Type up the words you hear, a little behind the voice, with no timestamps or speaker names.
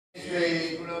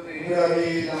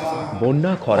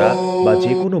বন্যা, খরা বা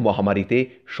যে কোনো মহামারীতে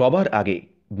সবার আগে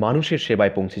মানুষের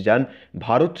সেবায় পৌঁছে যান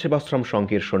ভারত সেবাশ্রম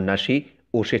সংঘের সন্ন্যাসী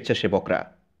ও স্বেচ্ছাসেবকরা।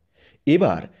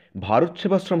 এবার ভারত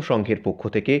সেবাশ্রম সংঘের পক্ষ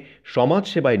থেকে সমাজ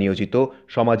সেবায় নিয়োজিত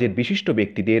সমাজের বিশিষ্ট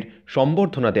ব্যক্তিদের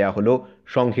সম্বর্ধনা দেয়া হল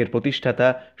সংঘের প্রতিষ্ঠাতা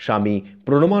স্বামী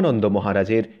প্রণমানন্দ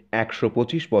মহারাজের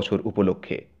 ১২৫ বছর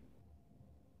উপলক্ষে।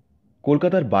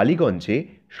 কলকাতার বালিগঞ্জে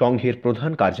সংঘের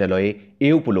প্রধান কার্যালয়ে এ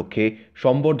উপলক্ষে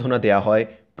সম্বর্ধনা দেয়া হয়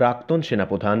প্রাক্তন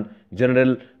সেনাপ্রধান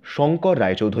জেনারেল শঙ্কর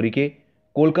রায়চৌধুরীকে,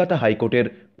 কলকাতা হাইকোর্টের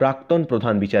প্রাক্তন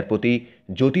প্রধান বিচারপতি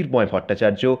জ্যোতির্ময়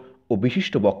ভট্টাচার্য ও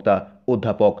বিশিষ্ট বক্তা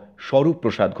অধ্যাপক স্বরূপ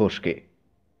প্রসাদ ঘোষকে।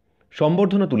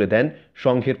 সম্বর্ধনা তুলে দেন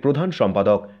সংঘের প্রধান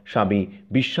সম্পাদক স্বামী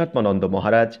বিশ্বাত্মানন্দ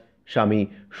মহারাজ, স্বামী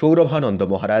সৌরভানন্দ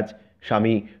মহারাজ,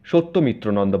 স্বামী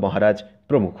সত্যমিত্রনন্দ মহারাজ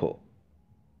প্রমুখ।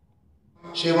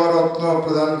 সেবা রত্ন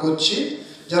প্রদান করছি,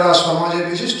 যারা সমাজে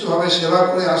বিশিষ্টভাবে সেবা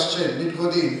করে আসছেন,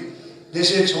 দীর্ঘদিন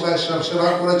দেশের সবাই সেবা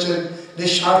করেছেন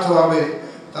নিঃস্বার্থভাবে।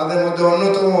 তাদের মধ্যে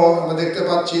অন্যতম আমরা দেখতে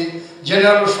পাচ্ছি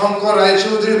জেনারেল শঙ্কর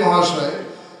রায়চৌধুরী মহাশয়।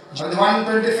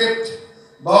 125th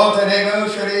birth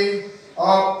anniversary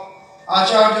of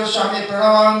Acharya Swami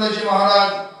Pranavanandaji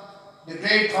Maharaj, the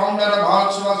great founder of Bharat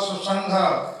Sevashram Sangha.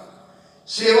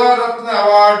 Seva Ratna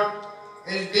Award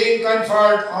is being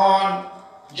conferred on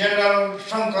General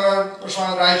Shankar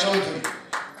Prasad Raichaudhuri.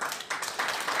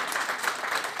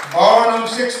 Born on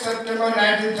 6th September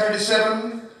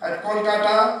 1937 at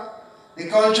Kolkata, the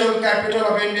cultural capital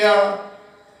of India,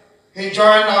 he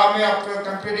joined the army after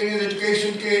completing his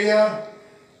education career,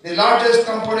 the largest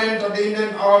component of the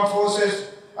Indian Armed Forces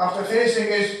after finishing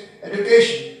his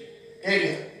education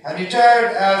career, and retired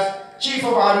as Chief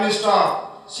of Army Staff,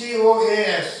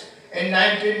 COAS, in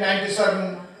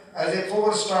 1997 as a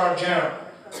 4-star general.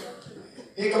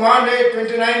 He commanded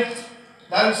 29th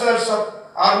Lancers of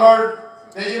Armored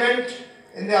Regiment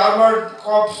in the Armored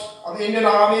Corps of the Indian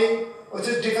Army, which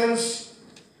is defense,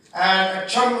 and at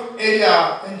Cham area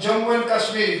in Jammu and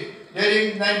Kashmir during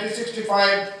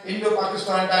 1965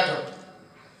 Indo-Pakistan battle.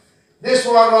 This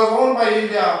war was won by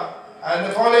India, and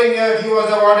the following year he was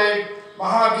awarded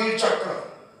Mahavir Chakra.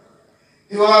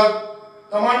 He was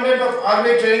Commandant of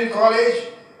Army Training College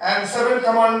and 7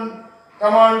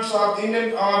 commands of Indian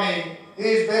Army.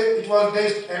 It was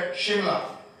based at Shimla.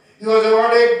 He was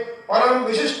awarded Param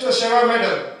Vishishta Seva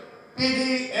Medal,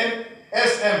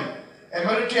 PDSM, a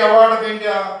military award of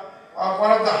India,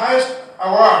 one of the highest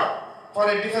award for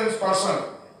a defense person.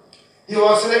 He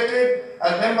was selected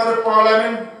as Member of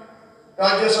Parliament,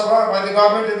 Rajya Sabha, by the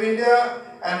Government of India,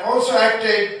 and also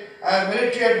acted as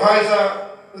military advisor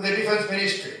to the Defense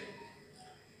Ministry.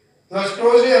 He was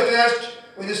closely attached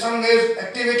with the Sangha's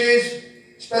activities,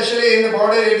 especially in the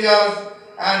border areas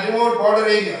and remote border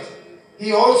areas. He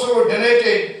also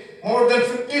donated more than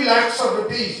 50 lakhs of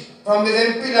rupees from his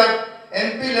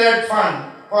MP-led fund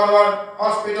for our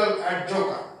hospital at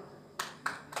Joka.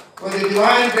 With the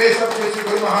divine grace of Sri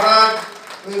Guru Maharaj,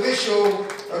 we wish you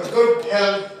a good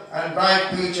health and bright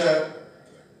future.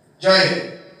 Jai Hind.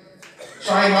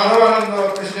 Swami Madhavananda,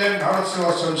 President, Bharat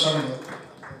Sevashram Sangha.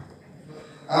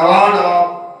 Award of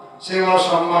Seva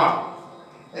Samman.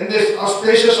 In this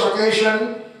auspicious occasion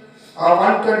of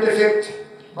 125th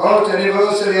birth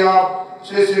anniversary of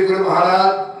Sri Guru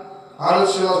Maharaj, Bharat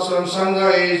Sevashram Sangha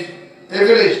is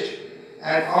privileged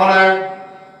and honored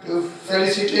to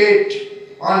felicitate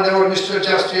Honorable Mr.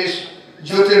 Justice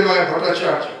Jyotirmay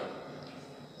Bhattacharya.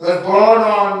 He was born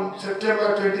on September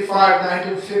 25,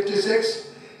 1956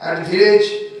 at village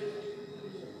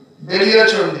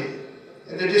Beliachandi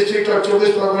in the district of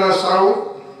 24 Pargana South.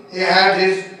 He had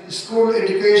his school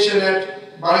education at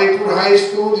Balipur High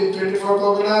School in 24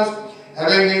 Parganas,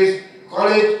 having his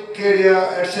college career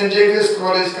at St. Xavier's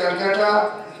College, Calcutta,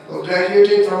 who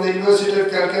graduated from the University of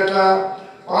Calcutta,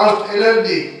 passed LLB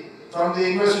from the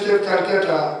University of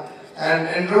Calcutta, and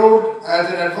enrolled as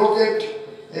an advocate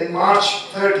in March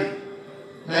 30,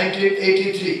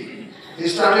 1983. He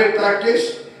started practice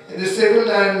in the civil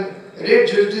and writ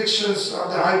jurisdictions of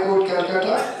the High Court,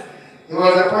 Calcutta. He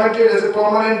was appointed as a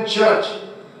permanent judge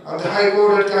of the High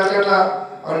Court at Calcutta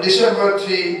on December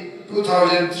 3,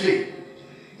 2003.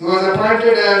 He was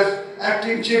appointed as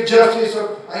Acting Chief Justice of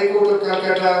High Court of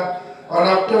Calcutta on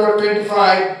October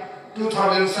 25,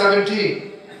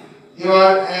 2017. He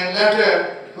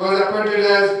was appointed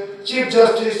as Chief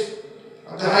Justice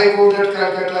of the High Court at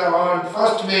Calcutta on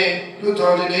 1st May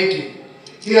 2018.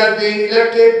 He has been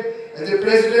elected as the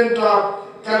President of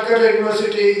Calcutta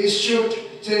University Institute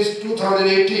since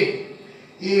 2018.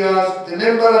 He was the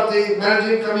member of the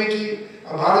Managing Committee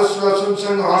of Bharat Sevashram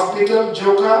Sangha Hospital,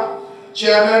 Joka,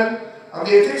 Chairman of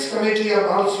the Ethics Committee of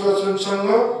Bharat Sevashram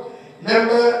Sangha,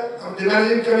 member of the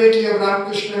Managing Committee of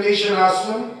Ramakrishna Mission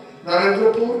Ashram,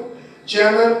 Narendrapur,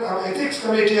 Chairman of Ethics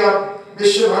Committee of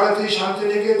Vishwa Bharati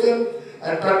Shantiniketan,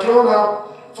 and Patron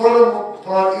of Forum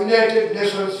for United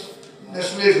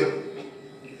Nationalism.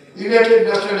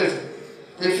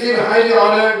 We feel highly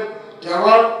honored to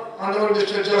award Honorable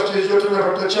Mr. Justice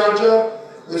Jyotira Bhattacharya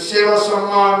with Seva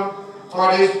Samman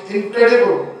for his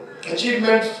incredible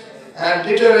achievements and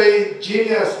literary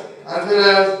genius, as well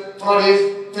as for his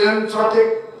philanthropic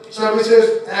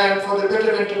services and for the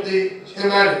betterment of the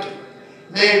humanity.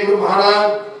 May Guru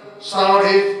Maharaj shower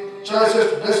his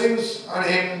choicest blessings on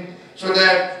him so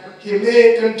that he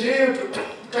may continue to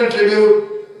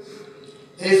contribute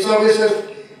his services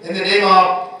in the name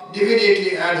of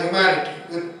divinity and humanity.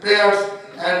 With prayers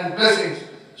and blessings,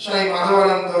 Swami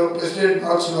Madhavananda, President,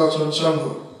 Bharat Sevashram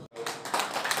Sangha.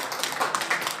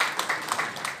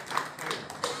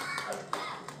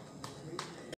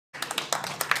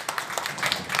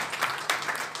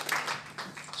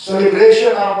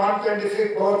 Celebration of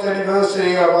 125th birth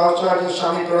anniversary of Acharya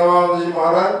Swami Pranavanandaji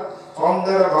Maharaj,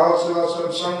 founder of Bharat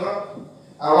Sevashram Sangha,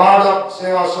 award of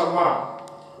Seva Samman.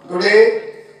 Today,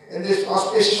 in this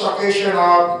auspicious occasion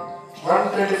of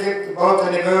 125th birth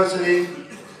anniversary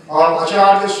of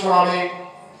Acharya Swami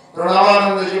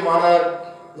Pranavanandaji Maharaj,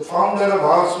 the founder of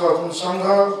Bharat Sevashram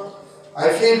Sangha, I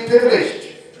feel privileged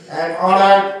and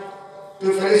honored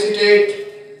to felicitate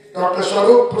Dr.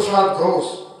 Swarup Prasad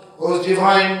Ghosh, whose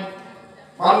divine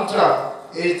mantra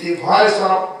is the voice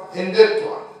of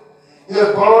Hindutva. He was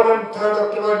born on 3rd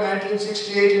October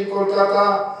 1968 in Kolkata.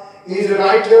 He is a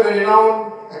writer and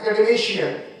renowned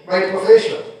academician by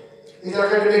profession. His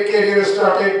academic career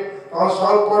started from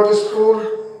Southport School,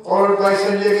 followed by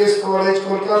St. Xavier's College,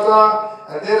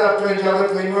 Kolkata, and thereafter in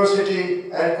Jagatva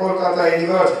University and Kolkata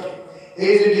University. He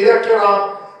is the director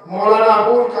of Maulana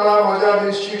Abul Kalam Azad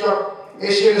Institute of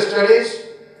Asian Studies,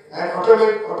 an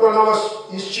autonomous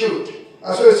institute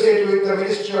associated with the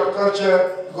Ministry of Culture,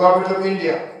 Government of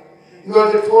India. He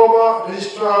was the former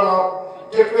registrar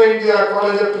of Techno India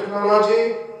College of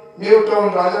Technology,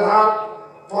 Newtown,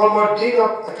 Rajarhat, former dean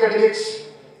of academics,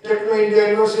 Techno India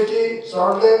University,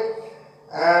 Salt Lake,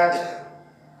 and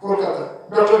Kolkata.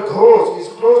 Dr. Ghosh is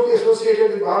closely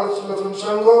associated with Bharat Sevashram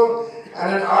Sangha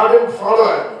and an ardent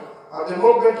follower of the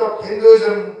movement of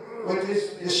Hinduism with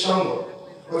his Sangha.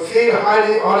 We feel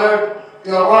highly honored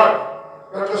to award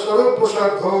Dr. Swarup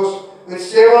Prasad Ghosh with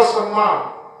Seva Samman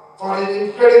for his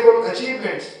incredible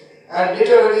achievements and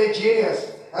literary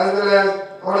genius, as well as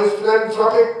for his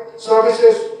philanthropic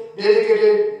services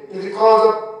dedicated to the cause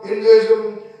of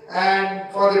Hinduism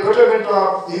and for the betterment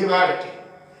of the humanity.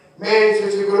 May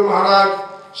Sri Guru Maharaj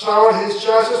shower his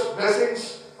choicest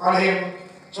blessings on him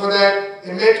so that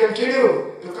he may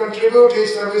continue to contribute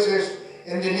his services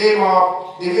in the name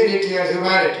of divinity and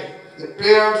humanity. With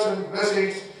prayers and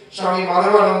blessings, Swami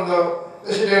Madhavananda,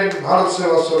 President, Bharat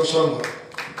Sevashram Sangha.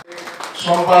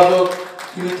 সম্পাদক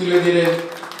তিনি তুলে দিলেন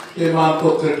এই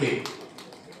মানপত্রটি।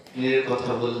 এর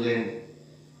কথা বললেন,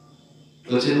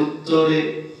 বলছেন উত্তরে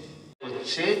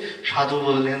হচ্ছে সাধু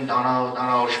বললেন দাঁড়াও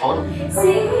দাঁড়াও সর।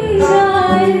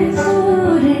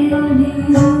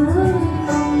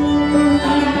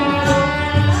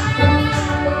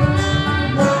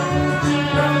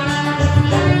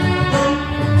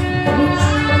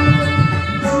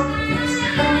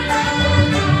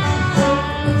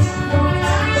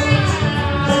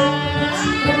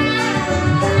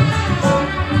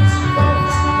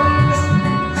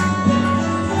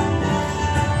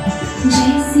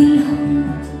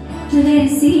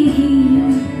 वैसी ही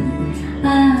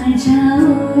आ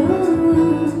जाओ,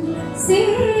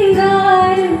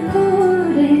 सिंगार को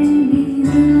रहने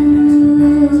दो।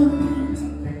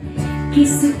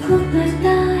 किसको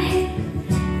पता है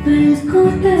पलकों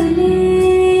तले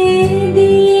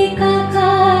दिए का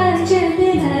काजल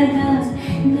लगा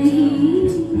नहीं,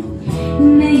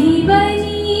 नहीं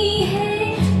बनी है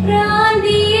प्राण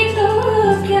दिए तो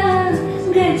क्या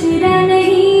गजरा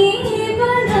नहीं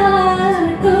बना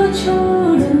तो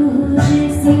छोड़ो,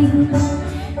 जैसी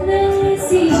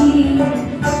वैसी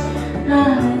आ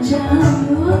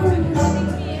जाओ,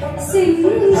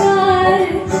 सिंगार